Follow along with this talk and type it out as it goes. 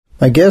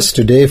My guest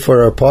today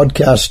for our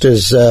podcast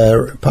is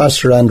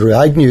Pastor Andrew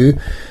Agnew,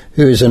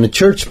 who is in a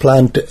church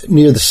plant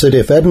near the city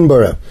of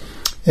Edinburgh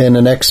in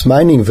an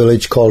ex-mining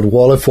village called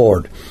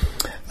Walliford.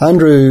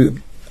 Andrew,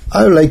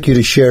 I would like you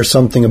to share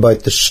something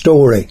about the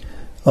story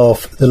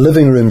of the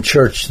Living Room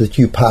Church that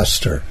you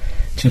pastor.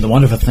 So the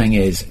wonderful thing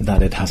is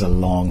that it has a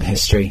long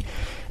history.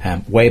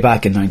 Way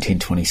back in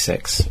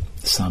 1926,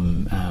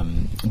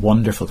 some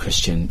wonderful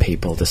Christian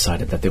people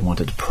decided that they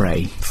wanted to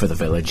pray for the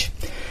village.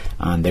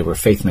 And they were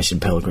faith mission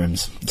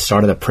pilgrims.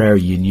 Started a prayer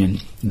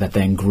union that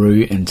then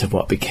grew into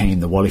what became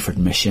the Walliford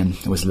Mission.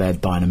 It was led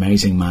by an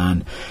amazing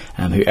man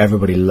who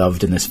everybody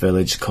loved in this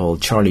village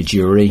called Charlie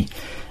Jury.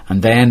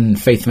 And then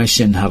Faith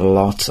Mission had a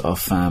lot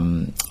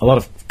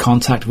of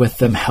contact with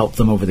them, helped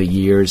them over the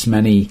years.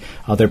 Many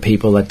other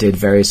people that did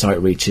various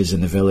outreaches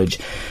in the village.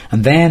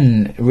 And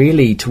then,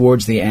 really,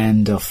 towards the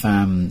end of the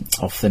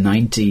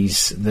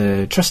 90s,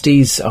 the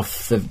trustees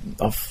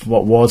of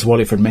what was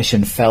Walliford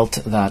Mission felt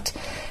that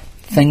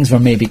things were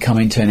maybe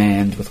coming to an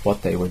end with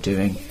what they were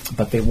doing,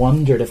 but they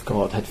wondered if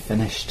God had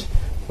finished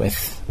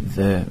with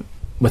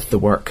the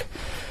work.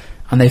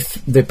 And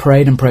they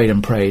prayed and prayed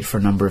and prayed for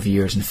a number of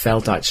years and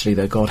felt actually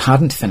that God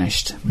hadn't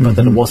finished, but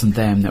that it wasn't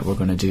them that were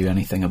going to do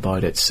anything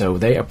about it. So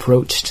they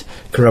approached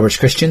Carrubbers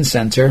Christian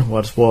Centre,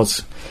 what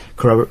was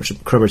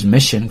Carrubbers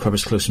Mission,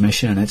 Carrubbers Close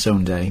Mission in its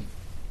own day.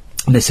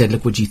 And they said,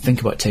 look, would you think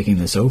about taking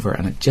this over?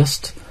 And it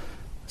just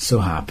so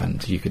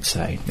happened, you could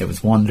say. It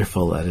was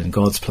wonderful that in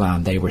God's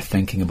plan they were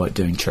thinking about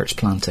doing church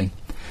planting.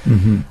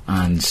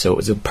 And so it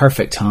was a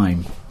perfect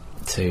time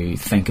to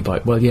think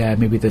about, well, yeah,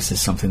 maybe this is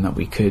something that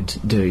we could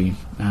do,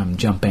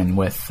 jump in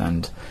with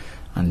and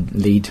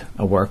lead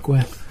a work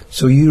with.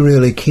 So you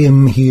really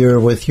came here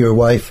with your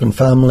wife and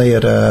family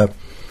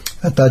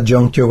at that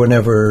juncture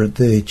whenever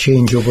the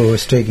changeover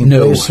was taking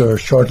place, or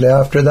shortly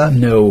after that?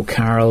 No,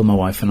 Carol, my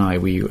wife, and I,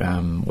 we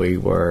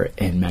were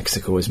in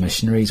Mexico as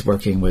missionaries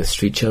working with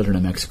street children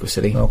in Mexico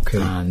City. Okay.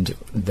 And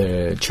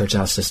the church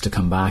asked us to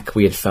come back.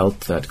 We had felt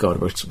that God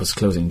was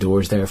closing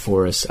doors there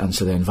for us, and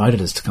so they invited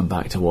us to come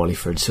back to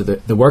Walliford. So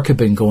the work had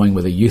been going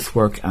with a youth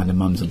work and a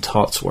mums and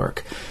tots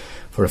work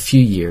for a few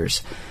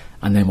years.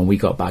 And then when we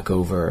got back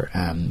over,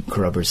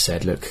 Carrubbers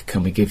said, look,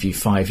 can we give you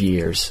 5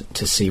 years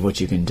to see what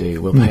you can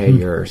do? We'll pay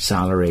your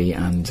salary,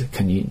 and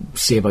can you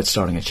see about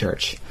starting a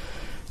church?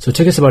 So it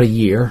took us about a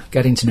year,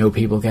 getting to know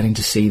people, getting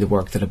to see the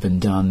work that had been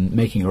done,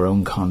 making our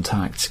own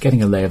contacts,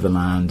 getting a lay of the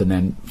land, and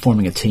then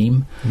forming a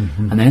team,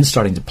 and then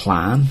starting to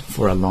plan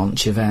for a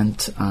launch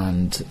event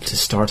and to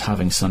start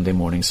having Sunday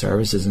morning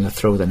services and to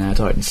throw the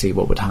net out and see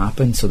what would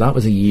happen. So that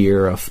was a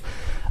year of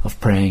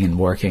praying and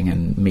working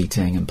and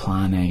meeting and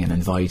planning and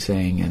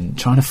inviting and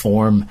trying to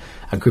form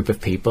a group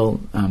of people,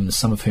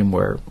 some of whom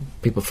were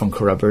people from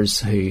Carrubbers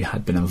who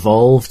had been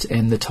involved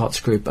in the TOTS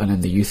group and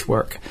in the youth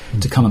work,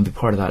 to come and be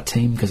part of that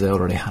team because they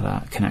already had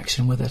a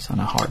connection with it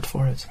and a heart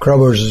for it.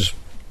 Carrubbers,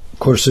 of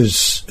course, is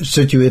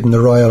situated in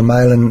the Royal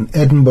Mile in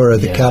Edinburgh,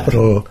 the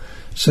capital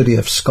city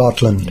of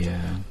Scotland,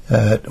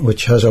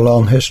 which has a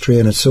long history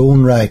in its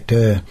own right.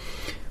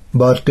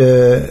 But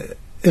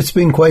it's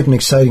been quite an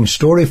exciting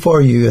story for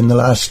you in the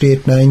last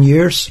 8-9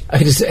 years.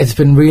 It's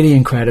been really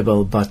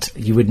incredible, but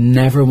you would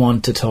never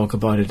want to talk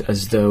about it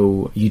as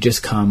though you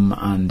just come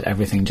and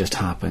everything just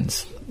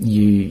happens.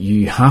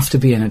 You have to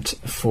be in it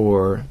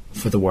for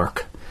the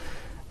work,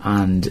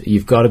 and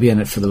you've got to be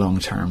in it for the long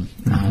term.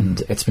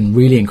 And it's been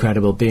really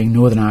incredible being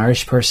Northern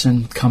Irish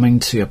person, coming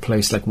to a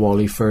place like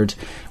Walliford,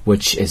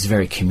 which is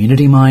very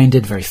community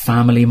minded, very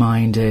family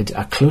minded,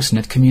 a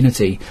close-knit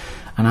community.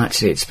 And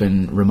actually it's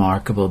been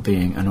remarkable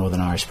being a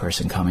Northern Irish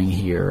person coming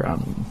here.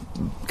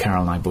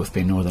 Carol and I both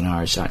being Northern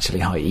Irish, actually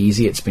how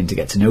easy it's been to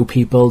get to know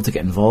people, to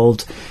get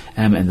involved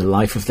in the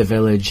life of the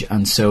village.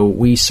 And so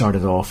we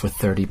started off with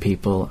 30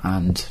 people,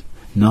 and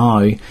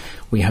now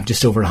we have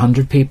just over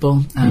 100 people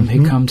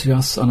who come to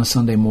us on a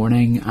Sunday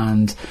morning.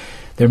 And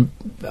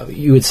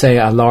you would say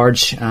a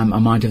large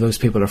amount of those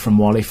people are from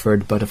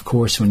Walliford, but of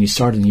course when you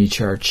start a new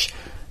church,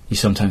 you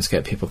sometimes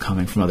get people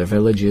coming from other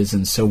villages,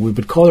 and so we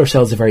would call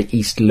ourselves a very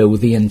East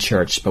Lothian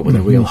church, but with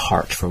a real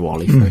heart for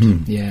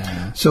Walliford.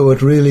 Yeah. So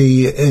it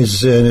really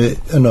is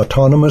an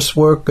autonomous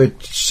work.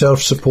 It's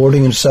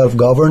self-supporting and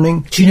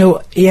self-governing. Do you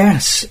know?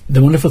 Yes.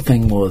 The wonderful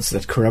thing was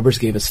that Carrubbers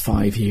gave us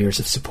 5 years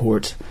of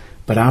support.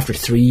 But after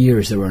 3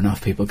 years, there were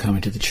enough people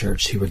coming to the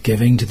church who were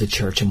giving to the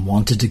church and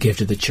wanted to give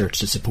to the church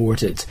to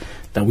support it,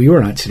 that we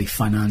were actually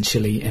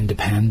financially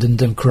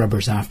independent of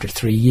Carrubbers after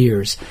 3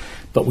 years.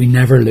 But we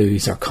never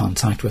lose our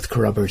contact with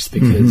Carrubbers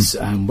because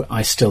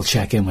I still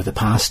check in with the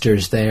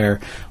pastors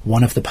there.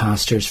 One of the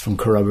pastors from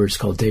Carrubbers,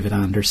 called David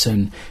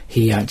Anderson,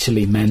 he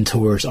actually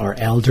mentors our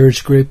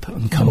elders group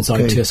and comes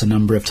out to us a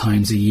number of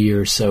times a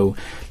year. So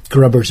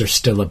Carrubbers are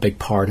still a big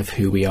part of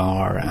who we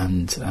are,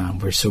 and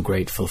we're so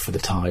grateful for the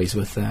ties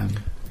with them.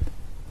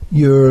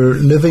 You're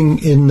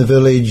living in the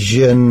village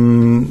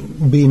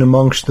and being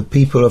amongst the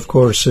people, of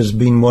course, has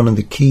been one of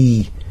the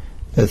key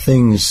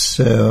things,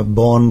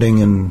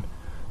 bonding and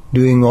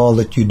doing all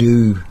that you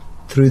do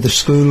through the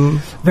school.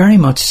 Very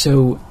much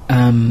so.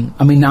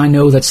 I mean, I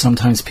know that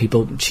sometimes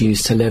people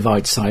choose to live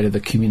outside of the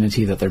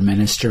community that they're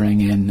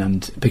ministering in,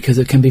 and because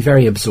it can be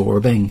very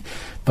absorbing.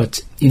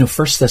 But, 1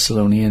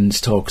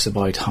 Thessalonians talks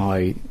about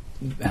how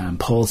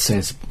Paul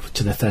says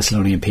to the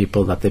Thessalonian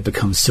people that they've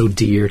become so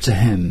dear to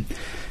him,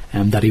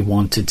 that he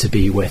wanted to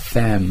be with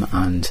them.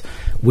 And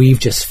we've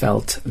just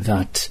felt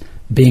that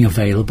being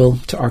available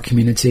to our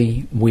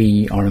community,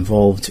 we are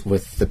involved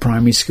with the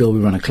primary school. We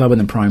run a club in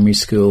the primary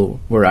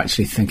school. We're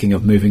actually thinking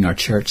of moving our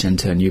church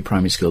into a new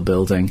primary school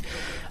building.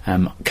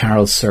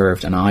 Carol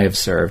served and I have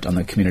served on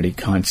the community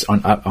council,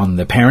 on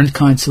the parent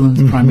council in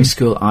the primary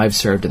school. I've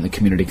served in the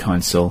community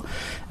council.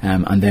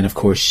 And then, of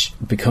course,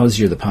 because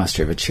you're the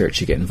pastor of a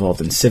church, you get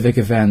involved in civic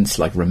events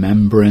like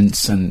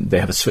Remembrance, and they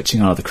have a switching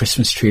on of the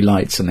Christmas tree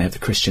lights, and they have the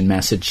Christian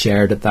message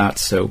shared at that.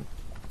 So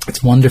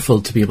it's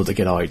wonderful to be able to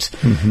get out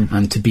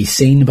and to be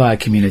seen by a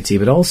community,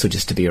 but also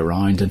just to be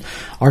around. And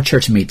our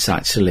church meets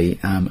actually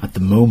at the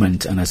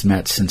moment, and has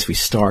met since we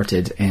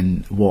started,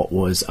 in what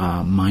was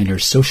a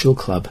miners' social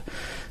club.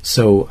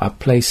 So a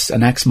place,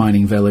 an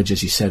ex-mining village,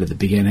 as you said at the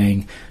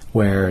beginning,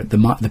 where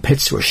the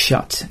pits were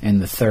shut in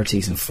the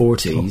 30s and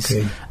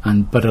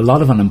 40s, but a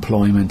lot of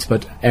unemployment.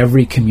 But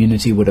every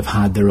community would have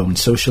had their own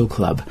social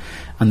club,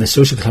 and the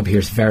social club here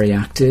is very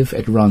active.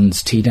 It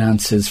runs tea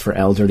dances for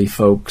elderly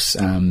folks.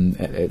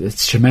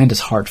 It's a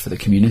tremendous heart for the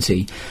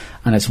community,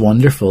 and it's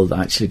wonderful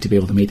actually to be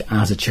able to meet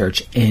as a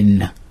church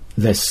in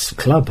this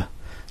club.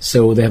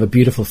 So they have a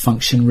beautiful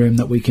function room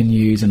that we can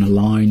use, and a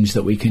lounge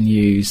that we can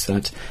use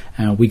that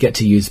we get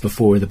to use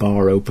before the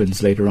bar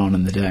opens later on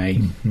in the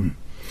day.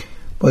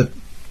 But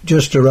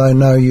just around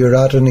now, you're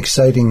at an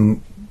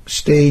exciting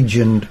stage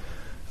and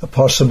a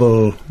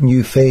possible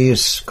new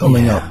phase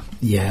coming up.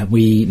 Yeah,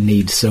 we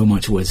need so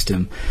much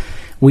wisdom.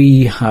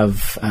 We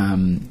have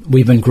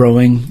we've been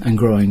growing and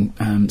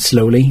growing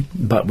slowly,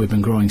 but we've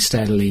been growing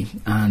steadily,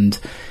 and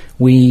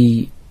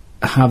we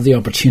have the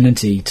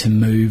opportunity to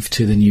move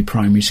to the new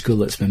primary school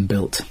that's been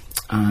built.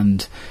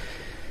 And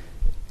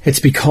it's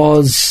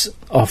because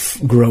of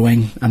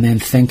growing and then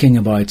thinking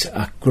about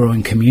a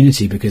growing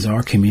community, because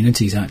our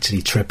community is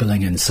actually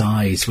tripling in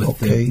size with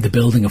the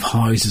building of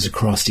houses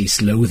across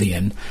East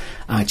Lothian.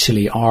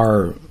 Actually,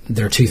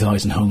 there are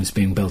 2,000 homes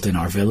being built in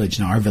our village,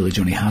 and our village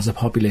only has a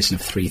population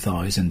of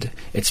 3,000.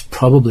 It's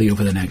probably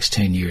over the next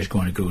 10 years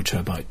going to go to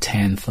about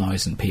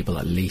 10,000 people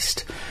at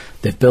least.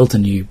 They've built a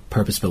new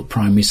purpose-built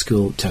primary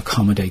school to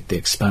accommodate the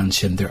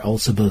expansion. They're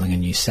also building a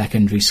new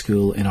secondary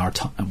school in our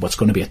what's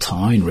going to be a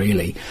town,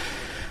 really.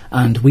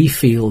 And we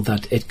feel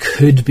that it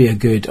could be a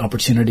good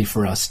opportunity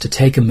for us to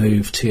take a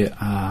move to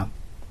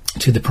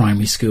the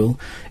primary school.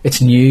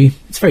 It's new,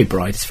 it's very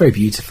bright, it's very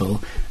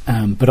beautiful,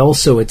 but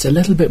also it's a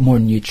little bit more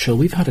neutral.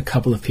 We've had a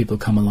couple of people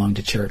come along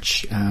to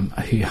church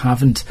who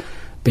haven't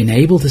been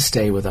able to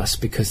stay with us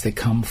because they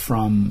come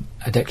from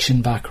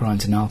addiction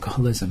backgrounds and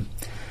alcoholism.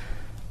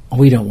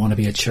 We don't want to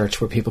be a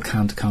church where people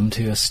can't come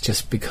to us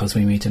just because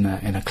we meet in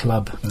a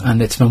club. And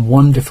it's been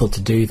wonderful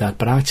to do that.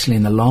 But actually,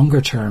 in the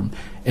longer term,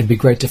 it'd be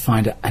great to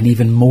find an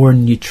even more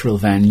neutral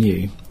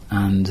venue.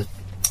 And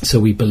so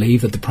we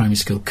believe that the primary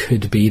school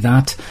could be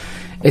that.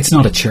 It's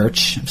not a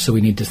church, so we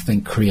need to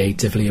think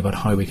creatively about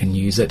how we can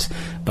use it.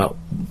 But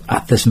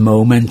at this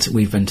moment,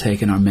 we've been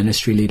taking our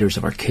ministry leaders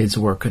of our kids'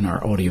 work and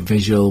our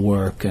audiovisual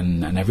work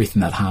and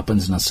everything that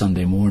happens on a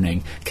Sunday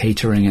morning,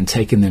 catering, and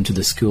taking them to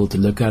the school to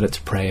look at it,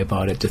 to pray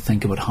about it, to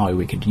think about how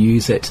we could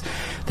use it.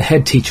 The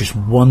head teacher's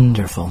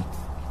wonderful,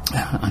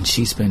 and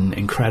she's been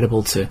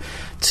incredible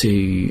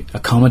to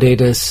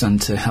accommodate us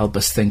and to help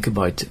us think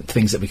about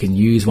things that we can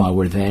use while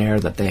we're there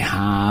that they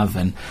have,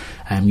 and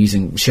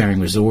sharing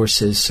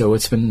resources. So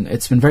it's been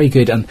very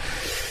good, and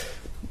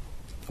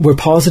we're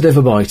positive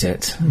about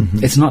it.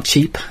 It's not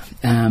cheap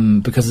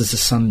because it's a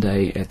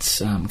Sunday. It's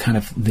kind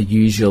of the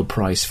usual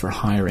price for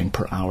hiring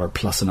per hour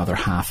plus another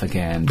half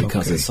again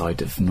because it's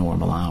out of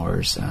normal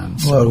hours.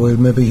 Well, we'll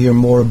maybe hear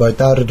more about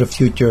that at a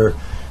future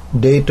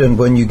date, and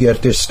when you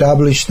get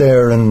established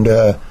there, and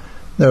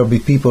there'll be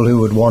people who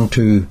would want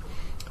to,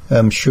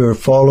 I'm sure,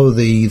 follow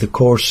the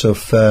course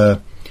of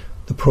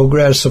the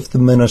progress of the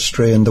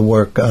ministry and the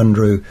work,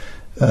 Andrew,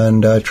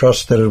 and I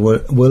trust that it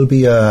will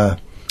be a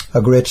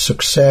great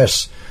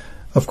success.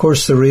 Of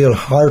course, the real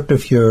heart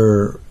of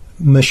your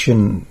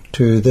mission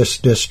to this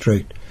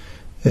district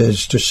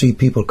is to see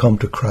people come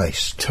to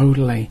Christ.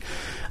 Totally.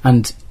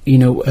 And,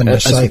 and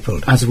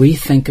discipled. As we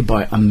think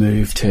about a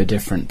move to a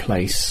different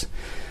place,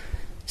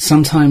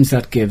 sometimes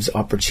that gives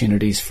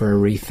opportunities for a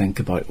rethink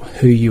about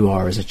who you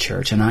are as a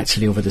church. And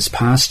actually, over this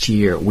past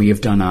year, we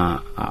have done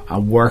a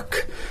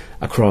work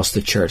across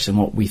the church, and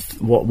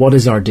what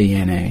is our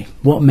DNA?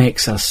 What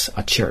makes us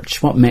a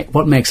church? What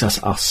makes us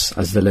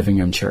as the Living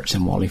Room Church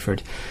in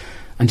Wallyford?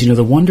 And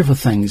the wonderful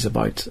things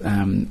about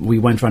we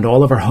went around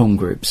all of our home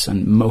groups,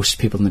 and most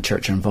people in the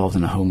church are involved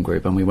in a home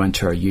group, and we went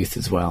to our youth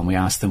as well, and we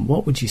asked them,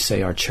 what would you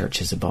say our church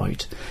is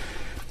about?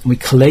 We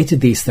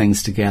collated these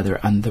things together,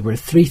 and there were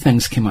 3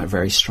 things came out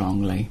very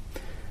strongly.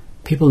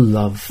 People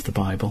love the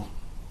Bible.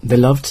 They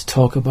love to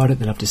talk about it.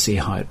 They love to see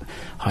how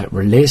it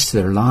relates to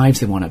their lives.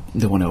 They want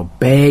to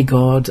obey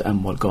God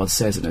and what God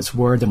says in His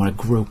Word. They want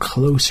to grow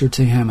closer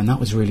to Him, and that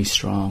was really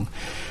strong.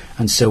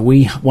 And so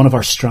one of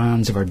our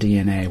strands of our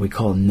DNA we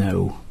call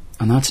know.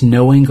 And that's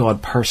knowing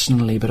God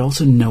personally, but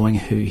also knowing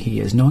who He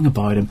is, knowing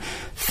about Him,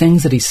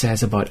 things that He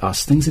says about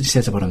us, things that He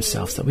says about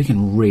Himself that we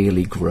can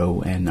really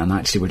grow in. And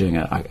actually we're doing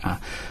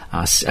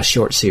a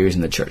short series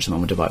in the church at the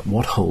moment about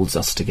what holds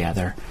us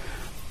together.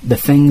 The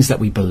things that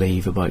we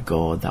believe about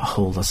God that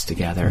hold us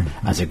together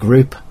as a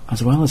group,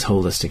 as well as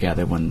hold us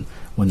together when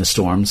the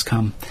storms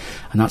come.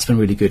 And that's been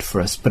really good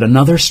for us. But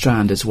another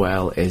strand as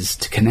well is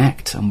to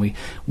connect. And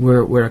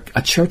we're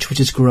a church which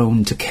has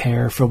grown to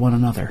care for one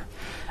another.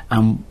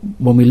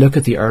 When we look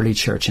at the early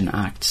church in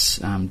Acts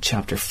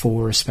chapter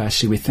 4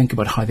 especially, we think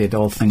about how they had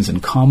all things in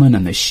common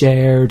and they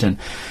shared. And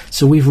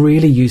so we've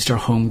really used our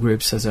home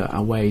groups as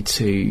a way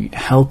to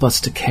help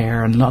us to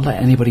care and not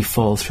let anybody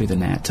fall through the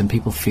net and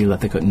people feel that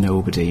they've got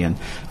nobody. And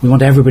we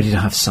want everybody to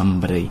have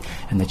somebody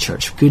in the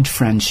church. Good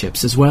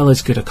friendships as well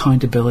as good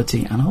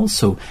accountability and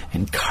also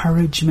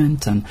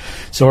encouragement. And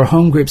so our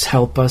home groups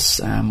help us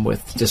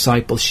with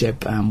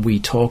discipleship. We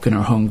talk in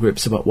our home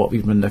groups about what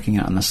we've been looking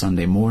at on a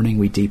Sunday morning.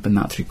 We deepen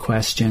that through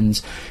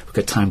questions. We've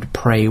got time to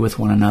pray with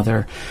one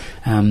another,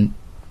 and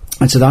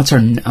so that's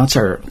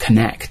our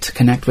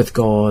connect with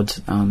God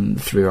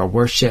through our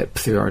worship,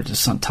 through our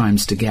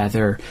times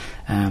together,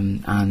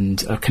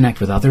 and connect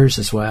with others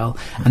as well.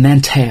 And then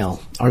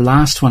tell, our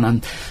last one,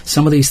 and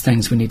some of these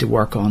things we need to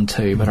work on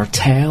too, but our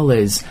tell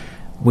is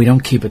we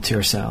don't keep it to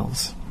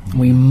ourselves.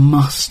 We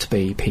must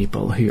be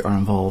people who are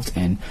involved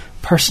in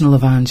personal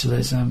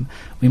evangelism.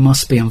 We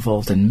must be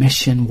involved in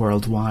mission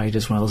worldwide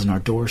as well as in our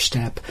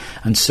doorstep.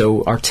 And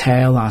so our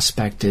tell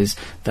aspect is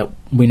that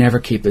we never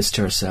keep this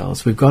to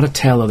ourselves. We've got to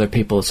tell other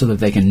people so that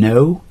they can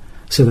know,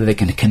 so that they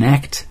can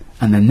connect,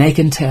 and then they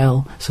can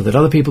tell so that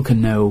other people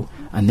can know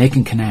and they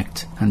can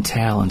connect and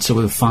tell. And so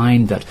we'll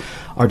find that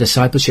our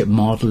discipleship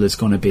model is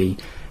going to be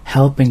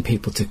helping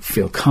people to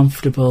feel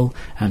comfortable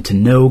and to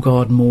know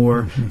God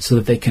more, so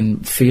that they can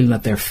feel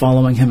that they're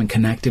following Him and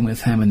connecting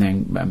with Him, and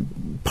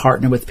then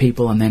partner with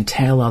people and then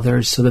tell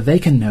others so that they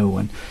can know.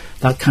 And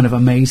that kind of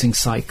amazing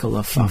cycle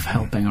of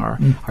helping our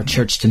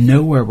church to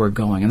know where we're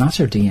going, and that's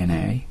our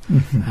DNA.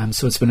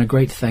 So it's been a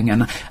great thing,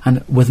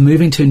 and with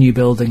moving to a new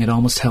building, it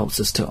almost helps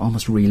us to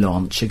almost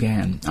relaunch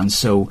again. And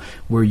so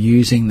we're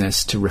using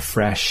this to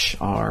refresh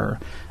our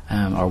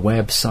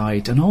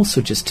website, and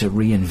also just to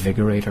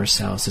reinvigorate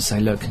ourselves, to say,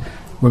 look,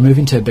 we're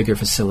moving to a bigger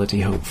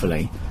facility,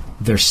 hopefully.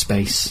 There's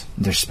space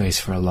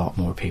for a lot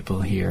more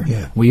people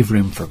here. We have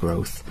room for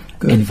growth.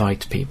 Good.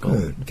 Invite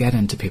people. Get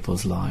into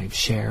people's lives.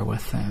 Share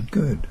with them.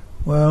 Good.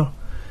 Well,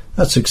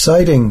 that's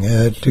exciting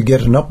to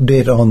get an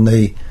update on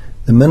the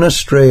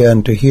ministry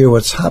and to hear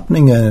what's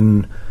happening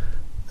in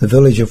the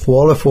village of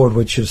Walliford,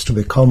 which is to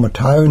become a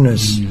town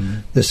as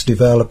this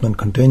development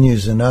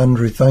continues. And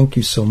Andrew, thank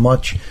you so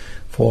much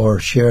for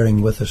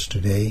sharing with us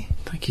today.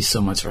 Thank you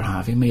so much for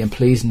having me, and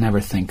please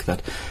never think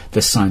that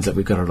this sounds like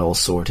we've got it all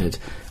sorted.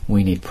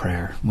 We need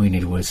prayer, we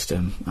need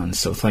wisdom, and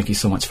so thank you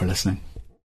so much for listening.